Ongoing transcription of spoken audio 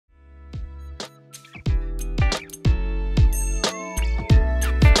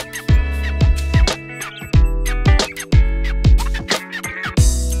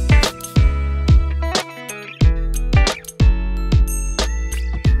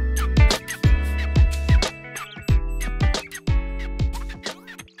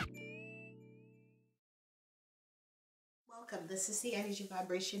This is the energy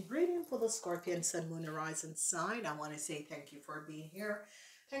vibration reading for the Scorpion, Sun, Moon, Horizon sign. I want to say thank you for being here.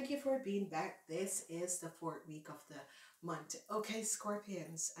 Thank you for being back. This is the 4th week of the month. Okay,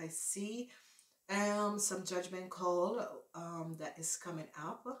 Scorpions, I see some judgment call that is coming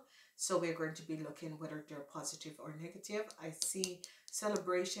up. So we're going to be looking whether they're positive or negative. I see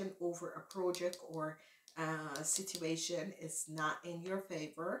celebration over a project or situation is not in your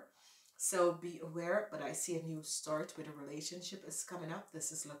favor. So be aware, but I see a new start with a relationship is coming up.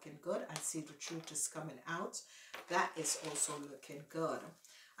 This is looking good. I see the truth is coming out. That is also looking good.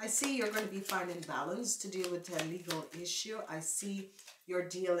 I see you're going to be finding balance to deal with a legal issue. I see you're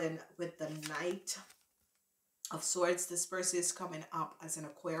dealing with the Knight of Swords. This person is coming up as an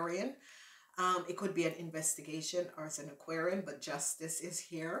Aquarian. It could be an investigation or as an Aquarian, but justice is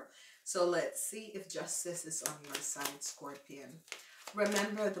here. So let's see if justice is on your side, Scorpion.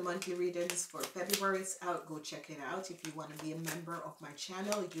 Remember, the monthly readings for February is out. Go check it out. If you want to be a member of my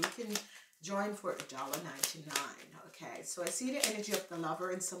channel, you can join for $1.99. Okay, so I see the energy of the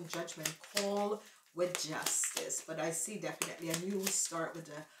Lover and some judgment call with justice. But I see definitely a new start with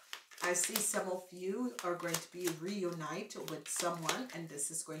I see some of you are going to be reunited with someone, and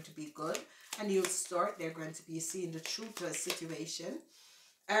this is going to be good. A new start. They're going to be seeing the truth to a situation.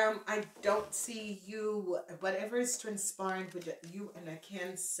 I don't see you, whatever is transpiring with you and a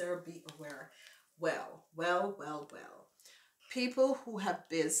Cancer, be aware. Well. People who have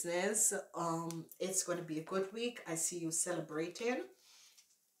business, it's going to be a good week. I see you celebrating.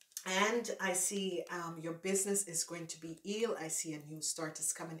 And I see your business is going to be ill. I see a new start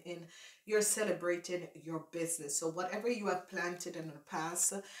is coming in. You're celebrating your business. So whatever you have planted in the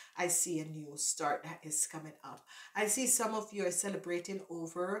past, I see a new start that is coming up. I see some of you are celebrating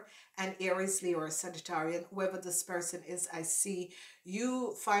over an Aries, Leo, or Sagittarian. Whoever this person is, I see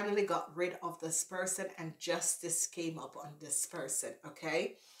you finally got rid of this person and justice came up on this person,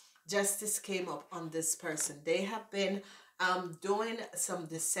 okay? Justice came up on this person. They have been doing some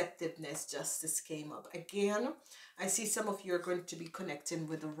deceptiveness. Justice came up again. I see some of you are going to be connecting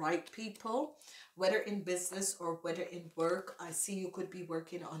with the right people, whether in business or whether in work. I see you could be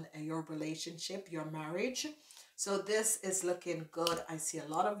working on your relationship, your marriage. So this is looking good. I see a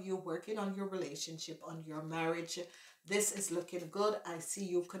lot of you working on your relationship, on your marriage. This is looking good. I see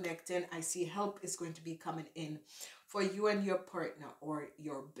you connecting. I see help is going to be coming in for you and your partner or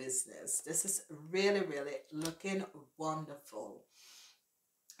your business. This is really looking wonderful.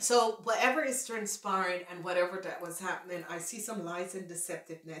 So whatever is transpiring and whatever that was happening, I see some lies and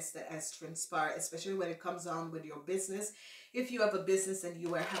deceptiveness that has transpired, especially when it comes on with your business. If you have a business and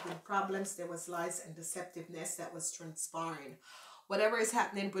you are having problems, there was lies and deceptiveness that was transpiring. Whatever is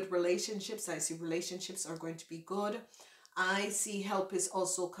happening with relationships, I see relationships are going to be good. I see help is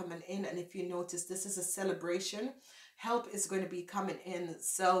also coming in. And if you notice, this is a celebration. Help is going to be coming in.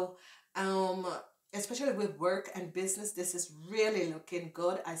 So, especially with work and business, this is really looking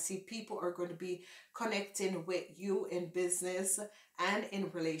good. I see people are going to be connecting with you in business and in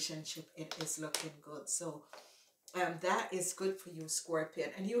relationship. It is looking good. So that is good for you,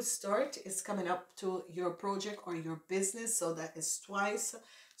 Scorpion. A new start is coming up to your project or your business. So that is twice.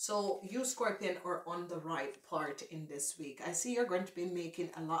 So you, Scorpion, are on the right part in this week. I see you're going to be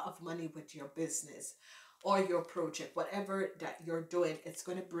making a lot of money with your business or your project. Whatever that you're doing, it's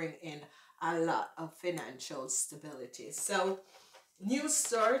going to bring in a lot of financial stability. So new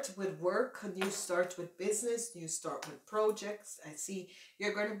start with work, new start with business, new start with projects. I see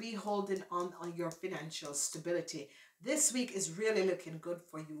you're going to be holding on your financial stability. This week is really looking good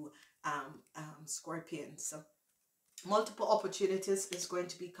for you, Scorpions. So multiple opportunities is going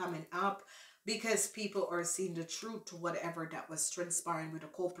to be coming up because people are seeing the truth to whatever that was transpiring with a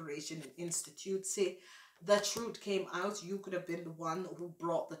corporation and institute. See, the truth came out. You could have been the one who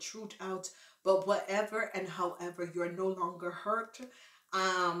brought the truth out, but whatever and however, you're no longer hurt.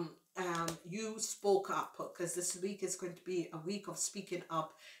 You spoke up, because this week is going to be a week of speaking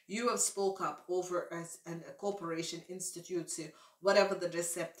up. You have spoke up over a corporation, institute, whatever the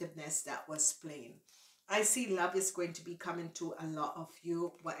deceptiveness that was playing. I see love is going to be coming to a lot of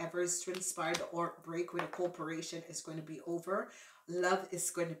you. Whatever is transpired or break with a corporation is going to be over. Love is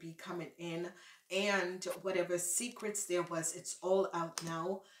going to be coming in. And whatever secrets there was, it's all out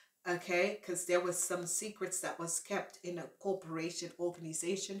now. Okay, because there was some secrets that was kept in a corporation,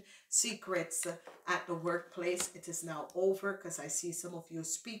 organization, secrets at the workplace. It is now over because I see some of you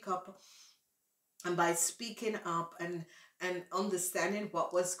speak up. And by speaking up and understanding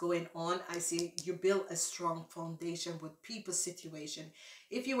what was going on, I see you build a strong foundation with people's situation.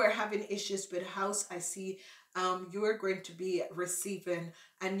 If you were having issues with house, I see you are going to be receiving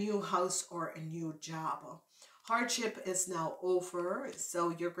a new house or a new job. Hardship is now over,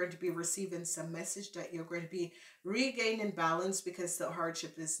 so you're going to be receiving some message that you're going to be regaining balance because the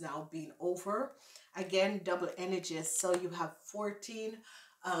hardship is now being over. Again, double energies. So you have 14,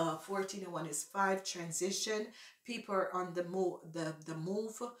 14 and 1 is 5, transition. People are on the move, the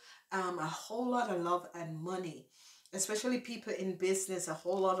move. A whole lot of love and money, especially people in business. A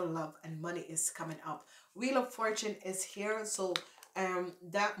whole lot of love and money is coming up. Wheel of Fortune is here, so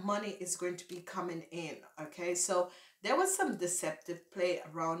that money is going to be coming in. Okay, so there was some deceptive play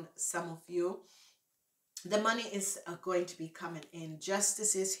around some of you. The money is going to be coming in.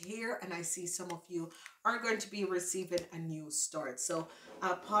 Justice is here, and I see some of you are going to be receiving a new start. So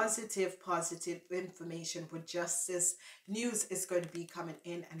positive information with justice. News is going to be coming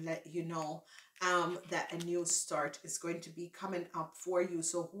in and let you know that a new start is going to be coming up for you.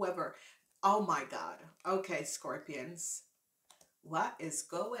 So whoever, oh my God. Okay, Scorpions, what is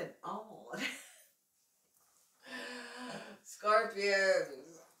going on?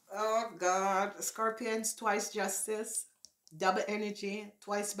 Scorpions. Oh God. Scorpions, twice justice, double energy,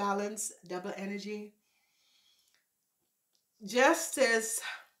 twice balance, double energy. Justice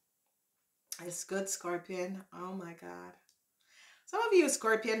is good, Scorpion. Oh my God. Some of you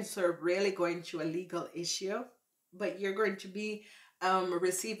Scorpions are really going through a legal issue, but you're going to be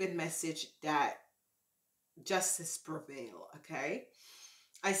receiving message that justice prevail. Okay.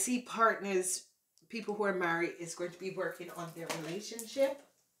 I see partners, people who are married is going to be working on their relationship,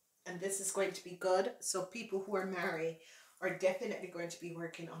 and this is going to be good. So people who are married are definitely going to be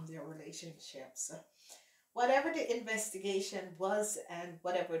working on their relationships. Whatever the investigation was and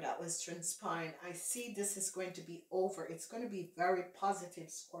whatever that was transpiring, I see this is going to be over. It's going to be very positive,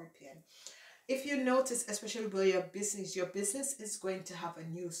 Scorpion. If you notice, especially with your business is going to have a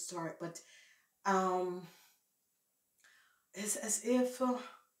new start, but it's as if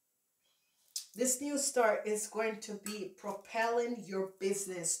this new start is going to be propelling your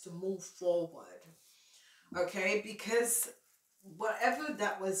business to move forward. Okay, because whatever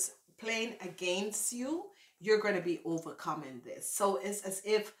that was playing against you, you're going to be overcoming this. So it's as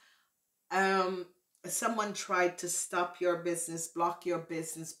if someone tried to stop your business, block your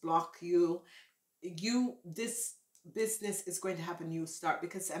business, block you. This business is going to have a new start,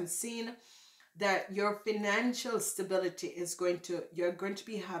 because I'm seeing that your financial stability is you're going to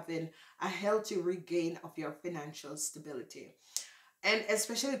be having a healthy regain of your financial stability. And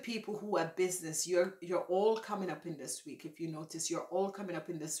especially people who have business, you're all coming up in this week. If you notice, you're all coming up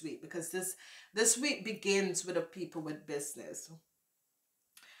in this week, because this week begins with the people with business.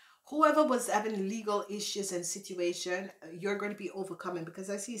 Whoever was having legal issues and situation, you're going to be overcoming, because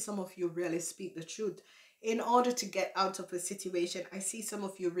I see some of you really speak the truth. In order to get out of a situation, I see some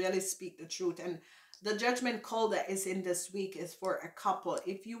of you really speak the truth. And the judgment call that is in this week is for a couple.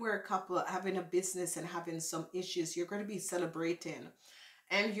 If you were a couple having a business and having some issues, you're going to be celebrating,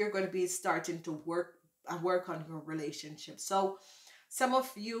 and you're going to be starting to work on your relationship. So some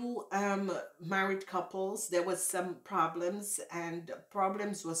of you married couples, there was some problems, and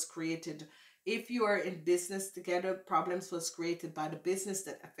problems was created. If you are in business together, problems was created by the business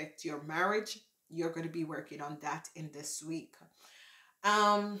that affect your marriage. You're going to be working on that in this week.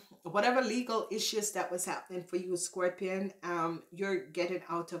 Whatever legal issues that was happening for you, Scorpion, you're getting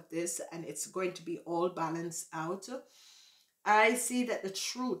out of this, and it's going to be all balanced out. I see that the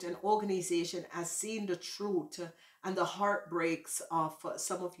truth and organization has seen the truth and the heartbreaks of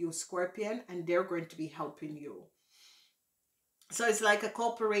some of you, Scorpion, and they're going to be helping you. So it's like a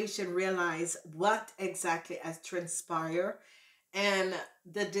corporation realize what exactly has transpired and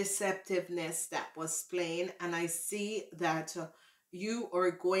the deceptiveness that was playing. And I see that you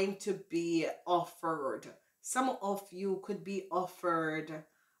are going to be offered. Some of you could be offered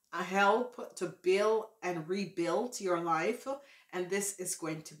a help to build and rebuild your life. And this is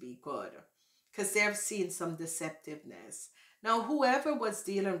going to be good, because they've seen some deceptiveness. Now, whoever was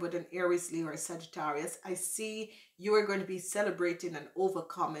dealing with an Aries, Leo, or Sagittarius, I see you are going to be celebrating and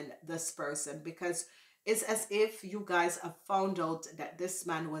overcoming this person, because it's as if you guys have found out that this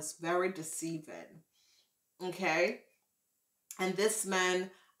man was very deceiving. Okay? And this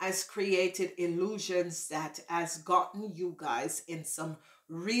man has created illusions that has gotten you guys in some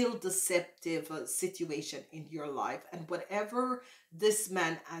real deceptive situation in your life. And whatever this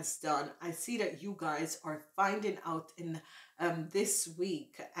man has done, I see that you guys are finding out in this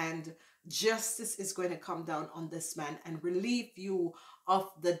week, and justice is going to come down on this man and relieve you of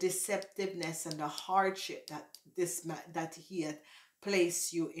the deceptiveness and the hardship that this man that he had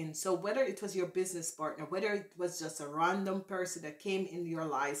place you in. So whether it was your business partner, whether it was just a random person that came in your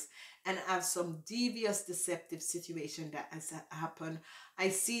life and have some devious, deceptive situation that has happened, I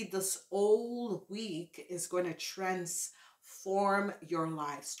see this whole week is going to transform your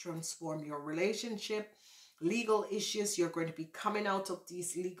lives, transform your relationship, legal issues. You're going to be coming out of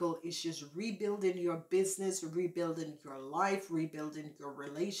these legal issues, rebuilding your business, rebuilding your life, rebuilding your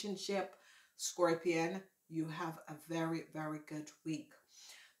relationship. Scorpion, you have a very, very good week.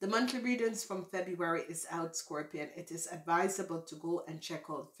 The monthly readings from February is out, Scorpion. It is advisable to go and check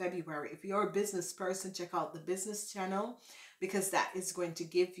out February. If you're a business person, check out the business channel, because that is going to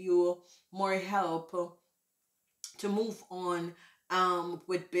give you more help to move on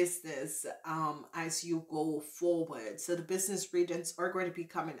with business as you go forward. So the business readings are going to be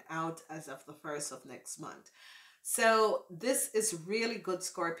coming out as of the 1st of next month. So this is really good,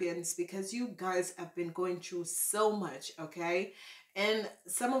 Scorpions, because you guys have been going through so much, okay? And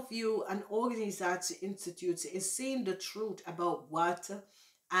some of you, an organization institute is seeing the truth about what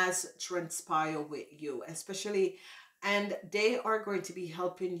has transpired with you, especially, and they are going to be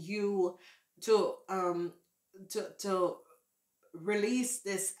helping you to to release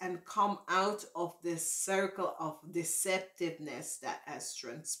this and come out of this circle of deceptiveness that has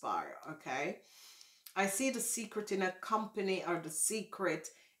transpired, okay? I see the secret in a company, or the secret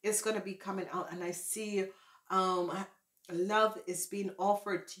is going to be coming out, and I see um love is being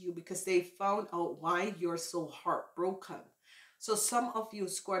offered to you because they found out why you're so heartbroken. So some of you,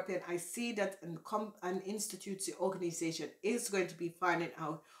 Scorpion, I see that an institute, the organization is going to be finding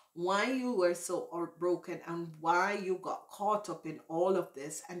out why you were so heartbroken and why you got caught up in all of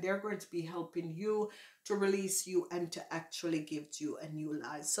this, and they're going to be helping you to release you and to actually give you a new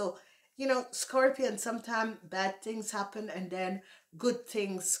life. So you know, Scorpion, sometimes bad things happen and then good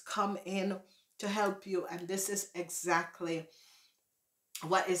things come in to help you. And this is exactly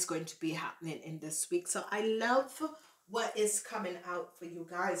what is going to be happening in this week. So I love what is coming out for you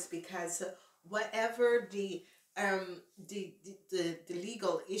guys, because whatever the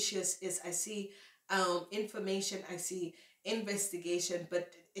legal issues is, I see information, I see investigation, but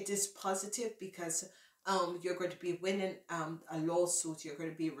it is positive because you're going to be winning a lawsuit. You're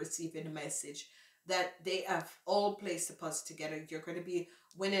going to be receiving a message that they have all placed the puzzle together. You're going to be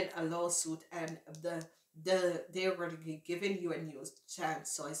winning a lawsuit, and they're going to be giving you a new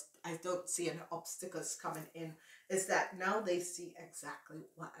chance. So I don't see any obstacles coming in. Is that now they see exactly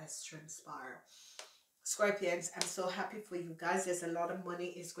what has transpired. Scorpions, I'm so happy for you guys. There's a lot of money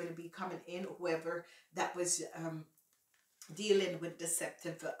is going to be coming in. Whoever that was dealing with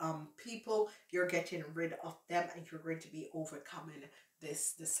deceptive people, you're getting rid of them, and you're going to be overcoming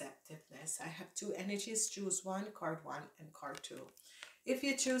this deceptiveness. I have two energies. Choose one, card 1 and card 2. If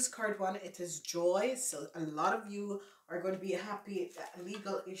you choose card 1, it is joy. So a lot of you are going to be happy that a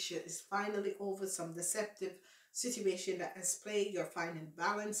legal issue is finally over. Some deceptive situation that has played, you're finding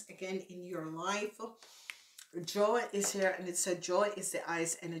balance again in your life. Joy is here, and it said joy is the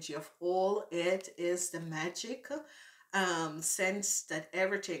highest energy of all. It is the magic sense that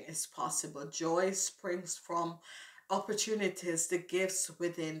everything is possible. Joy springs from opportunities, the gifts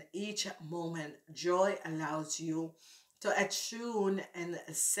within each moment. Joy allows you to attune and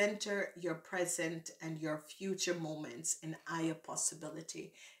center your present and your future moments in higher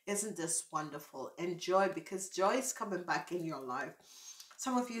possibility. Isn't this wonderful? Enjoy, because joy is coming back in your life.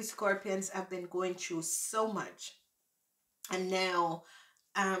 Some of you Scorpions have been going through so much, and now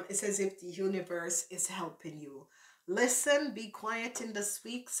it's as if the universe is helping you. Listen, be quiet in this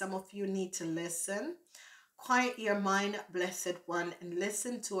week. Some of you need to listen. Quiet your mind, blessed one, and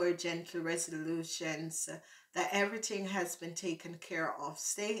listen to our gentle resolutions that everything has been taken care of.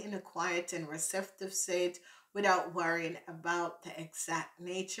 Stay in a quiet and receptive state without worrying about the exact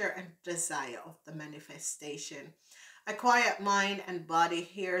nature and desire of the manifestation. A quiet mind and body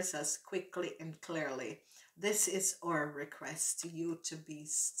hears us quickly and clearly. This is our request to you, to be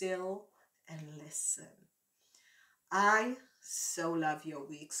still and listen. I so love your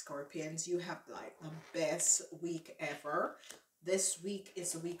week, Scorpions. You have like the best week ever. This week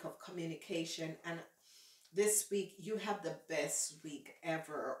is a week of communication, and this week you have the best week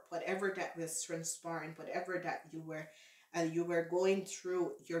ever. Whatever that was transpiring, whatever that you were going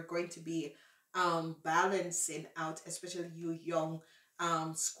through, you're going to be balancing out, especially you young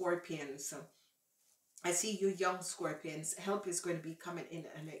Scorpions. I see you young Scorpions. Help is going to be coming in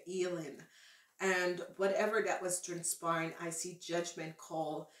and a healing. And whatever that was transpiring, I see judgment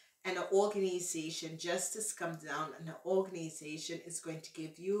call, and an organization, justice comes down, and the organization is going to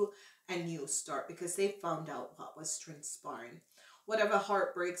give you a new start because they found out what was transpiring. Whatever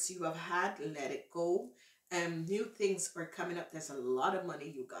heartbreaks you have had, let it go. New things are coming up. There's a lot of money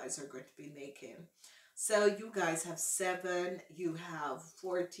you guys are going to be making. So you guys have 7, you have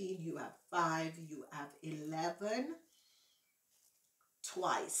 14, you have 5, you have 11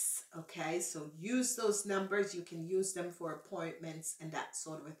 twice. Okay, so use those numbers. You can use them for appointments and that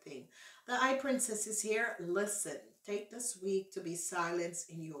sort of a thing. The High Princess is here. Listen, take this week to be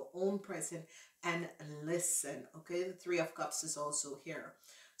silenced in your own presence and listen. Okay, the Three of Cups is also here.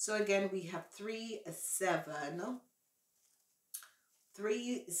 So again, we have 3, 7,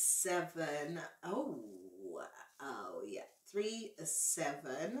 3, 7. Oh yeah, 3,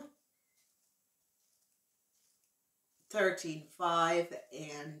 7, 13, 5,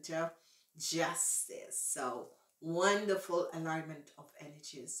 and Justice. So wonderful alignment of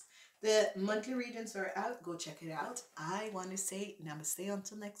energies. The monthly readings are out. Go check it out. I want to say namaste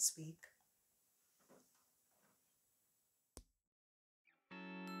until next week.